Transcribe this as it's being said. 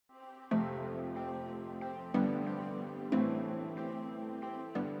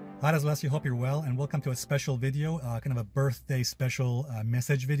Hi, Alessio. Hope you're well, and welcome to a special video, kind of a birthday special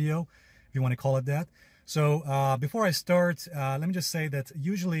message video, if you want to call it that. So before I start, let me just say that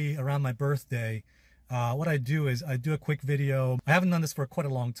usually around my birthday, what I do is I do a quick video. I haven't done this for quite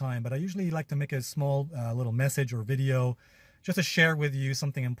a long time, but I usually like to make a small little message or video just to share with you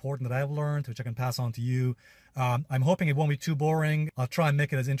something important that I've learned, which I can pass on to you. I'm hoping it won't be too boring. I'll try and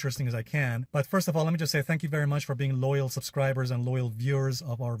make it as interesting as I can. But first of all, let me just say thank you very much for being loyal subscribers and loyal viewers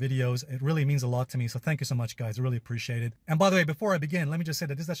of our videos. It really means a lot to me, so thank you so much, guys. I really appreciate it. And by the way, before I begin, let me just say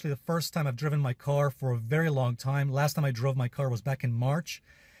that this is actually the first time I've driven my car for a very long time. Last time I drove my car was back in March.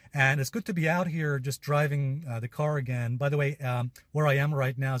 And it's good to be out here just driving the car again. By the way, where I am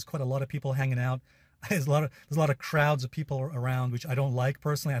right now is quite a lot of people hanging out. There's a lot of crowds of people around, which I don't like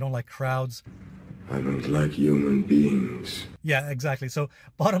personally. I don't like crowds. I don't like human beings. Yeah, exactly. So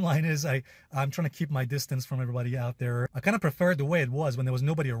bottom line is I'm trying to keep my distance from everybody out there. I kind of preferred the way it was when there was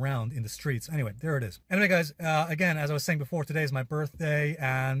nobody around in the streets. Anyway, there it is. Anyway, guys, again, as I was saying before, today is my birthday.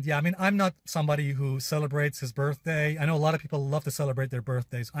 And yeah, I mean, I'm not somebody who celebrates his birthday. I know a lot of people love to celebrate their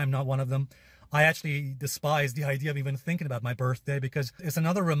birthdays. I'm not one of them. I actually despise the idea of even thinking about my birthday because it's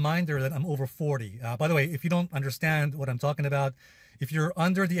another reminder that I'm over 40. By the way, if you don't understand what I'm talking about, if you're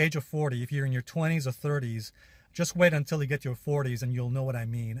under the age of 40, if you're in your 20s or 30s, just wait until you get your 40s and you'll know what I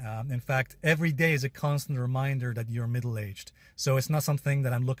mean. In fact, every day is a constant reminder that you're middle-aged. So it's not something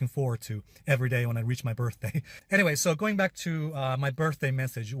that I'm looking forward to every day when I reach my birthday. Anyway, so going back to my birthday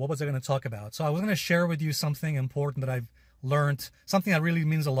message, what was I going to talk about? So I was going to share with you something important that I've learned, something that really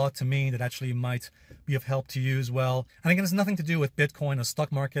means a lot to me that actually might be of help to you as well. And again, it's nothing to do with Bitcoin or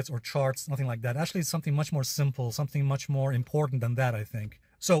stock markets or charts, nothing like that. Actually, it's something much more simple, something much more important than that, I think.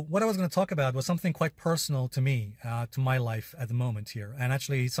 So what I was going to talk about was something quite personal to me, to my life at the moment here, and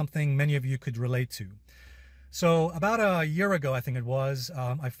actually something many of you could relate to. So about a year ago, I think it was,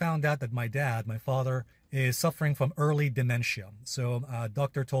 I found out that my dad, my father, is suffering from early dementia. So a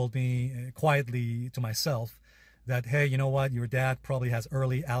doctor told me quietly to myself that, hey, you know what, your dad probably has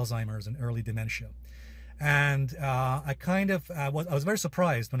early Alzheimer's and early dementia. And I kind of, I was very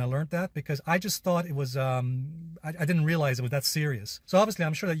surprised when I learned that because I just thought it was, I didn't realize it was that serious. So obviously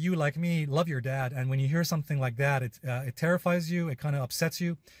I'm sure that you, like me, love your dad. And when you hear something like that, it terrifies you, it kind of upsets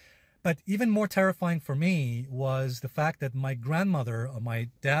you. But even more terrifying for me was the fact that my grandmother, or my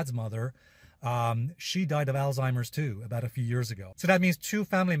dad's mother, she died of Alzheimer's too about a few years ago. So that means two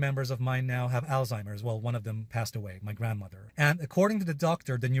family members of mine now have Alzheimer's. Well, one of them passed away, my grandmother. And according to the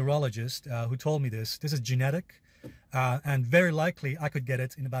doctor, the neurologist who told me this is genetic. And very likely I could get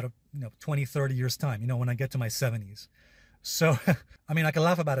it in about 20, 30 years time, when I get to my 70s. So, I mean, I can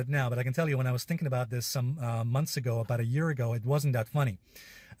laugh about it now, but I can tell you when I was thinking about this some months ago, about a year ago, it wasn't that funny.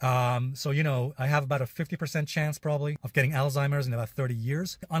 So, I have about a 50% chance probably of getting Alzheimer's in about 30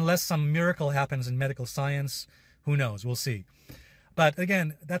 years. Unless some miracle happens in medical science, who knows? We'll see. But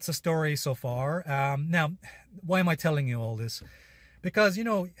again, that's the story so far. Now, why am I telling you all this? Because,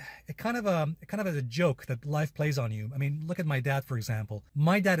 it kind of is a joke that life plays on you. I mean, look at my dad, for example.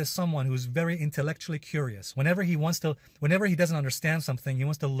 My dad is someone who's very intellectually curious. Whenever he doesn't understand something, he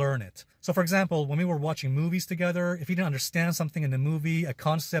wants to learn it. So, for example, when we were watching movies together, if he didn't understand something in the movie, a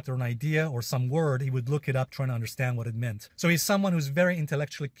concept or an idea or some word, he would look it up trying to understand what it meant. So he's someone who's very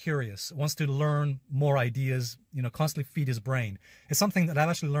intellectually curious, wants to learn more ideas, constantly feed his brain. It's something that I've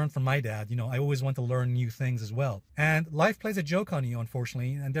actually learned from my dad. I always want to learn new things as well. And life plays a joke on you,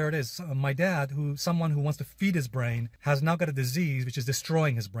 unfortunately. And there it is. My dad, someone who wants to feed his brain, has now got a disease which is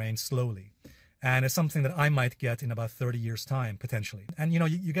destroying his brain slowly. And it's something that I might get in about 30 years time, potentially. And,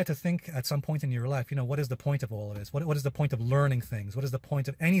 you get to think at some point in your life, what is the point of all of this? What is the point of learning things? What is the point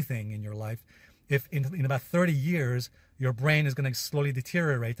of anything in your life if in about 30 years, your brain is going to slowly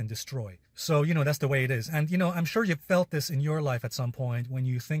deteriorate and destroy? So, that's the way it is. And, I'm sure you've felt this in your life at some point when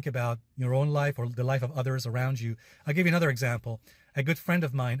you think about your own life or the life of others around you. I'll give you another example. A good friend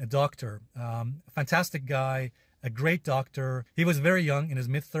of mine, a doctor, a fantastic guy, a great doctor. He was very young, in his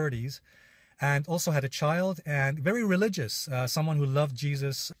mid-30s. And also had a child, and very religious, someone who loved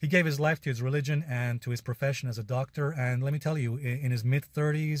Jesus. He gave his life to his religion and to his profession as a doctor. And let me tell you, in his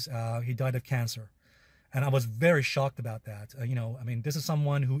mid-30s, he died of cancer. And I was very shocked about that. I mean, this is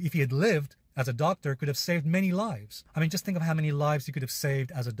someone who, if he had lived as a doctor, could have saved many lives. I mean, just think of how many lives he could have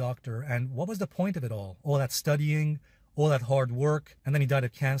saved as a doctor. And what was the point of it all? All that studying, all that hard work, and then he died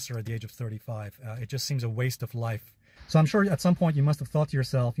of cancer at the age of 35. It just seems a waste of life. So I'm sure at some point you must have thought to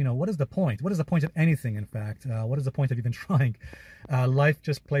yourself, what is the point? What is the point of anything, in fact? What is the point of even trying? Life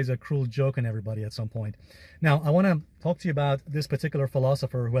just plays a cruel joke on everybody at some point. Now, I want to talk to you about this particular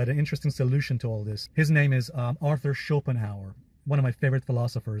philosopher who had an interesting solution to all this. His name is Arthur Schopenhauer. one of my favorite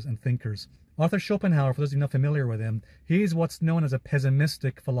philosophers and thinkers. Arthur Schopenhauer, for those of you not familiar with him, he's what's known as a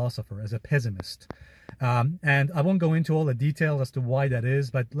pessimistic philosopher, as a pessimist. And I won't go into all the details as to why that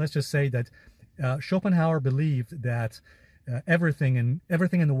is, but let's just say that Schopenhauer believed that everything in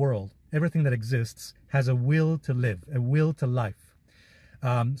the world, everything that exists, has a will to live, a will to life.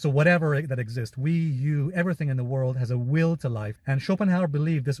 So whatever that exists, we, you, everything in the world has a will to life. And Schopenhauer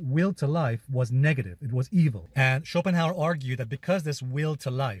believed this will to life was negative. It was evil. And Schopenhauer argued that because this will to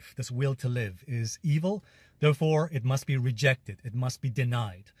life, this will to live is evil, therefore it must be rejected. It must be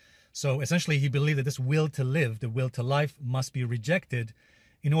denied. So essentially he believed that this will to live, the will to life, must be rejected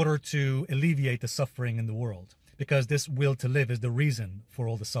in order to alleviate the suffering in the world. Because this will to live is the reason for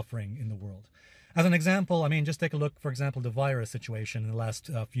all the suffering in the world. As an example, I mean, just take a look, for example, the virus situation in the last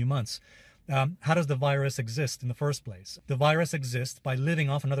few months. How does the virus exist in the first place? The virus exists by living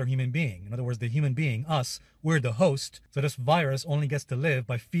off another human being. In other words, the human being, us, we're the host. So this virus only gets to live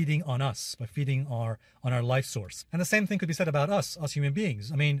by feeding on us, by feeding on our life source. And the same thing could be said about us human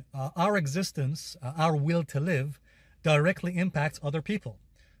beings. I mean, our existence, our will to live, directly impacts other people.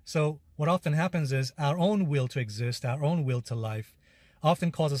 So what often happens is our own will to exist, our own will to life,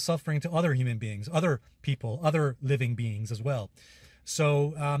 often causes suffering to other human beings, other people, other living beings as well.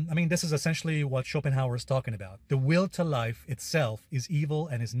 So, I mean, this is essentially what Schopenhauer is talking about. The will to life itself is evil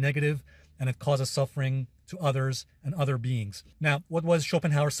and is negative, and it causes suffering to others and other beings. Now, what was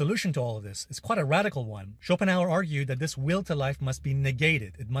Schopenhauer's solution to all of this? It's quite a radical one. Schopenhauer argued that this will to life must be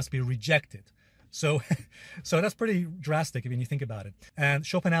negated. It must be rejected. So that's pretty drastic when you think about it. And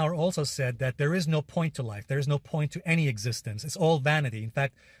Schopenhauer also said that there is no point to life. There is no point to any existence. It's all vanity. In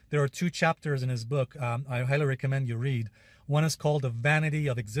fact, there are 2 chapters in his book I highly recommend you read. One is called The Vanity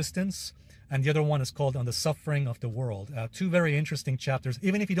of Existence, and the other one is called On the Suffering of the World. 2 very interesting chapters.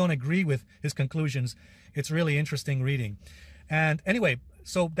 Even if you don't agree with his conclusions, it's really interesting reading. And anyway,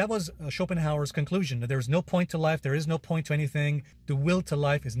 so that was Schopenhauer's conclusion, that there is no point to life, there is no point to anything. The will to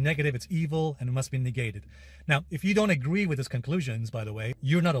life is negative, it's evil, and it must be negated. Now, if you don't agree with his conclusions, by the way,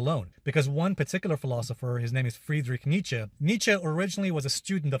 you're not alone. Because one particular philosopher, his name is Friedrich Nietzsche. Nietzsche originally was a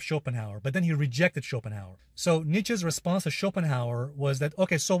student of Schopenhauer, but then he rejected Schopenhauer. So Nietzsche's response to Schopenhauer was that,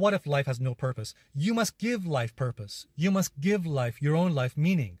 okay, so what if life has no purpose? You must give life purpose. You must give life, your own life,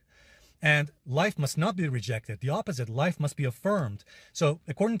 meaning. And life must not be rejected. The opposite, life must be affirmed. So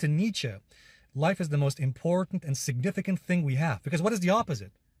according to Nietzsche, life is the most important and significant thing we have. Because what is the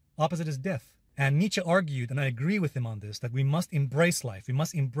opposite? Opposite is death. And Nietzsche argued, and I agree with him on this, that we must embrace life. We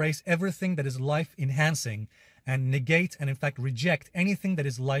must embrace everything that is life-enhancing and negate and in fact reject anything that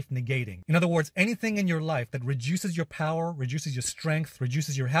is life negating. In other words, anything in your life that reduces your power, reduces your strength,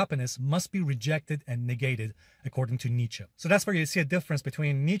 reduces your happiness must be rejected and negated according to Nietzsche. So that's where you see a difference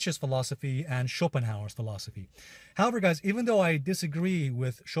between Nietzsche's philosophy and Schopenhauer's philosophy. However, guys, even though I disagree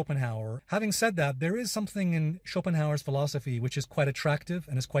with Schopenhauer, having said that, there is something in Schopenhauer's philosophy which is quite attractive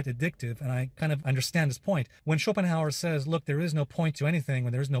and is quite addictive, and I kind of understand his point. When Schopenhauer says, look, there is no point to anything,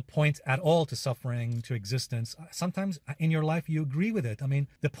 when there is no point at all to suffering, to existence, sometimes in your life you agree with it. I mean,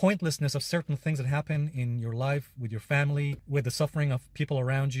 the pointlessness of certain things that happen in your life, with your family, with the suffering of people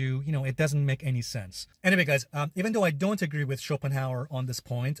around you, it doesn't make any sense. Anyway, guys, even though I don't agree with Schopenhauer on this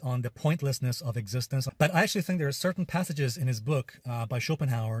point, on the pointlessness of existence, but I actually think there are certain passages in his book by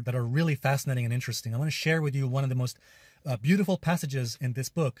Schopenhauer that are really fascinating and interesting. I want to share with you one of the most beautiful passages in this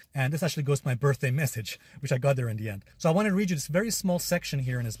book, and this actually goes to my birthday message, which I got there in the end. So I want to read you this very small section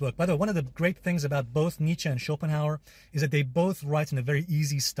here in his book. By the way, one of the great things about both Nietzsche and Schopenhauer is that they both write in a very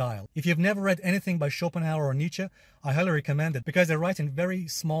easy style. If you've never read anything by Schopenhauer or Nietzsche, I highly recommend it because they write in very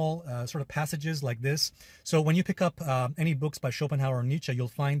small sort of passages like this. So when you pick up any books by Schopenhauer or Nietzsche, you'll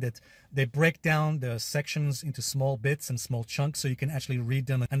find that they break down the sections into small bits and small chunks so you can actually read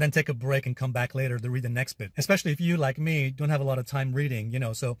them and then take a break and come back later to read the next bit. Especially if you, like me, don't have a lot of time reading,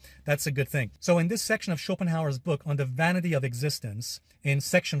 so that's a good thing. So in this section of Schopenhauer's book on the vanity of existence, in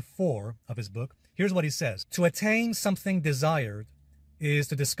section 4 of his book, here's what he says. To attain something desired is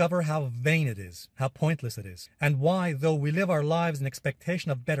to discover how vain it is, how pointless it is, and why, though we live our lives in expectation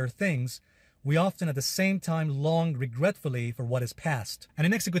of better things, we often at the same time long regretfully for what is past. And he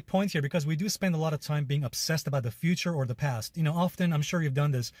makes a good point here because we do spend a lot of time being obsessed about the future or the past. Often, I'm sure you've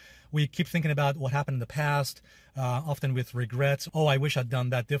done this, we keep thinking about what happened in the past, often with regrets. Oh, I wish I'd done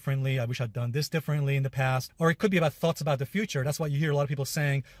that differently. I wish I'd done this differently in the past. Or it could be about thoughts about the future. That's why you hear a lot of people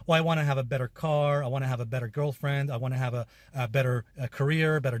saying, oh, I want to have a better car. I want to have a better girlfriend. I want to have a better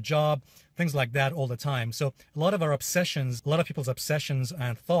career, better job, things like that all the time. So a lot of our obsessions, a lot of people's obsessions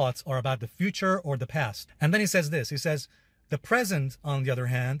and thoughts are about the future or the past. And then he says this, he says, the present, on the other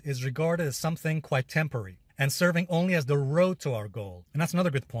hand, is regarded as something quite temporary. and serving only as the road to our goal. And that's another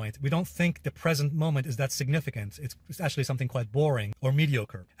good point. We don't think the present moment is that significant. It's actually something quite boring or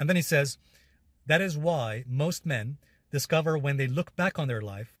mediocre. And then he says, that is why most men discover when they look back on their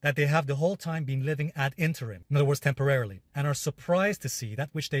life that they have the whole time been living ad interim, in other words, temporarily, and are surprised to see that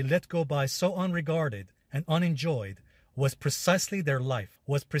which they let go by so unregarded and unenjoyed was precisely their life,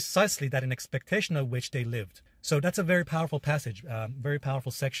 was precisely that in expectation of which they lived. So that's a very powerful passage, very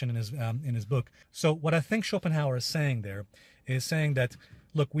powerful section in his book. So what I think Schopenhauer is saying there is saying that,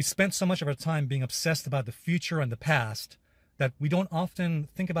 look, we spent so much of our time being obsessed about the future and the past that we don't often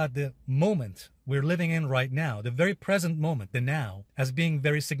think about the moment we're living in right now, the very present moment, the now, as being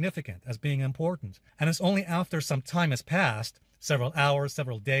very significant, as being important. And it's only after some time has passed, several hours,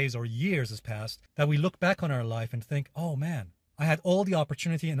 several days, or years has passed, that we look back on our life and think, oh man, I had all the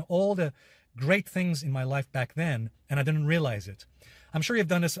opportunity and all the great things in my life back then, and I didn't realize it. I'm sure you've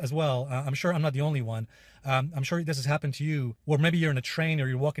done this as well. I'm sure I'm not the only one. I'm sure this has happened to you, or maybe you're in a train or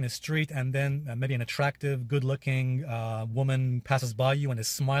you're walking a street and then maybe an attractive, good-looking woman passes by you and they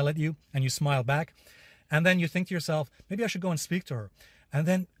smile at you and you smile back. And then you think to yourself, maybe I should go and speak to her. And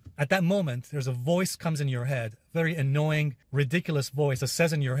then at that moment, there's a voice comes in your head, very annoying, ridiculous voice that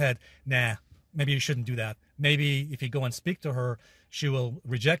says in your head, nah, maybe you shouldn't do that. Maybe if you go and speak to her, she will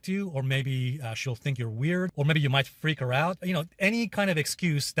reject you, or maybe she'll think you're weird, or maybe you might freak her out. You know, any kind of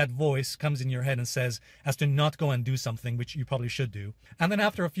excuse that voice comes in your head and says as to not go and do something, which you probably should do. And then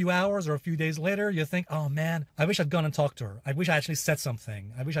after a few hours or a few days later, you think, oh man, I wish I'd gone and talked to her. I wish I actually said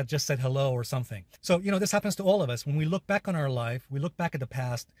something. I wish I'd just said hello or something. So, you know, this happens to all of us. When we look back on our life, we look back at the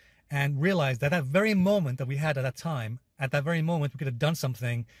past and realize that that very moment that we had at that time, at that very moment, we could have done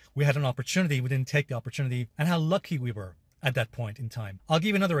something. We had an opportunity. We didn't take the opportunity, and how lucky we were at that point in time. I'll give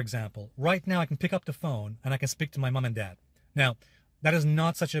you another example. Right now, I can pick up the phone and I can speak to my mom and dad. Now, that is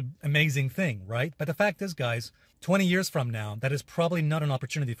not such an amazing thing, right? But the fact is, guys, 20 years from now, that is probably not an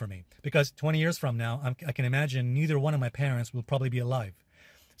opportunity for me, because 20 years from now, I can imagine neither one of my parents will probably be alive.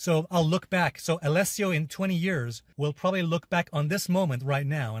 So I'll look back. So Alessio in 20 years will probably look back on this moment right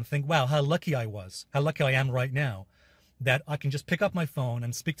now and think, wow, how lucky I was, how lucky I am right now that I can just pick up my phone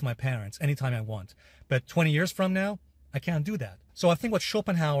and speak to my parents anytime I want. But 20 years from now, I can't do that. So I think what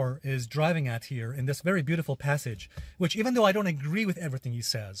Schopenhauer is driving at here in this very beautiful passage, which even though I don't agree with everything he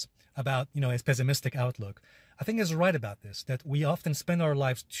says about, you know, his pessimistic outlook, I think is right about this, that we often spend our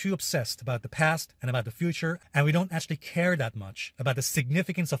lives too obsessed about the past and about the future, and we don't actually care that much about the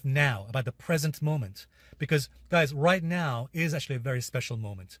significance of now, about the present moment. Because, guys, right now is actually a very special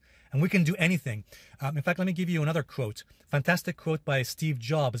moment, and we can do anything. In fact, let me give you another quote. Fantastic quote by Steve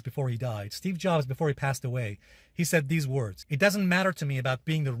Jobs before he died. Steve Jobs, before he passed away, he said these words: "It doesn't matter to me about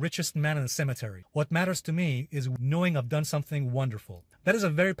being the richest man in the cemetery. What matters to me is knowing I've done something wonderful." That is a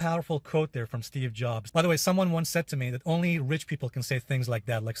very powerful quote there from Steve Jobs. By the way, someone once said to me that only rich people can say things like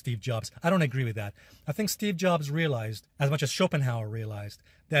that, like Steve Jobs. I don't agree with that. I think Steve Jobs realized, as much as Schopenhauer realized,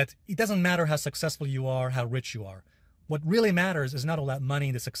 that it doesn't matter how successful you are, how rich you are. What really matters is not all that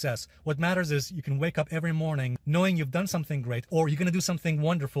money, the success. What matters is you can wake up every morning knowing you've done something great, or you're going to do something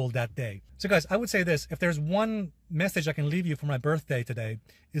wonderful that day. So guys, I would say this: if there's one message I can leave you for my birthday today,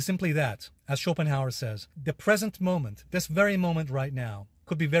 is simply that, as Schopenhauer says, the present moment, this very moment right now,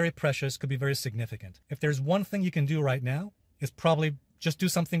 could be very precious, could be very significant. If there's one thing you can do right now, it's probably just do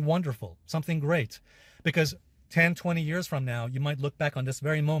something wonderful, something great. Because 10, 20 years from now, you might look back on this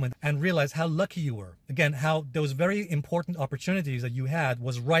very moment and realize how lucky you were. Again, how those very important opportunities that you had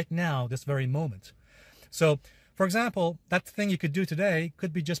was right now, this very moment. So, for example, that thing you could do today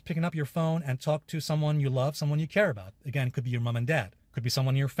could be just picking up your phone and talk to someone you love, someone you care about. Again, it could be your mom and dad. Could be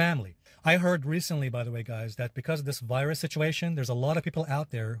someone in your family. I heard recently, by the way, guys, that because of this virus situation, there's a lot of people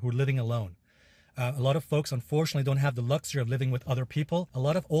out there who are living alone. A lot of folks, unfortunately, don't have the luxury of living with other people. A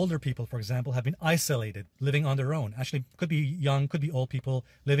lot of older people, for example, have been isolated, living on their own. Actually, could be young, could be old people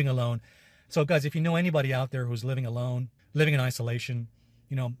living alone. So, guys, if you know anybody out there who's living alone, living in isolation,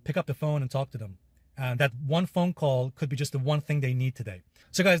 you know, pick up the phone and talk to them. That one phone call could be just the one thing they need today.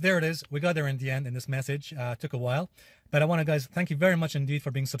 So, guys, there it is. We got there in the end in this message. Took a while. But I want to, guys, thank you very much indeed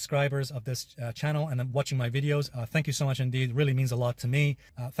for being subscribers of this channel and watching my videos. Thank you so much indeed. It really means a lot to me.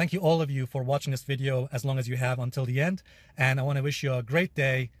 Thank you, all of you, for watching this video as long as you have until the end. And I want to wish you a great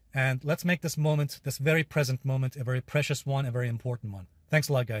day. And let's make this moment, this very present moment, a very precious one, a very important one. Thanks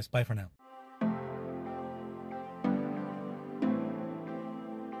a lot, guys. Bye for now.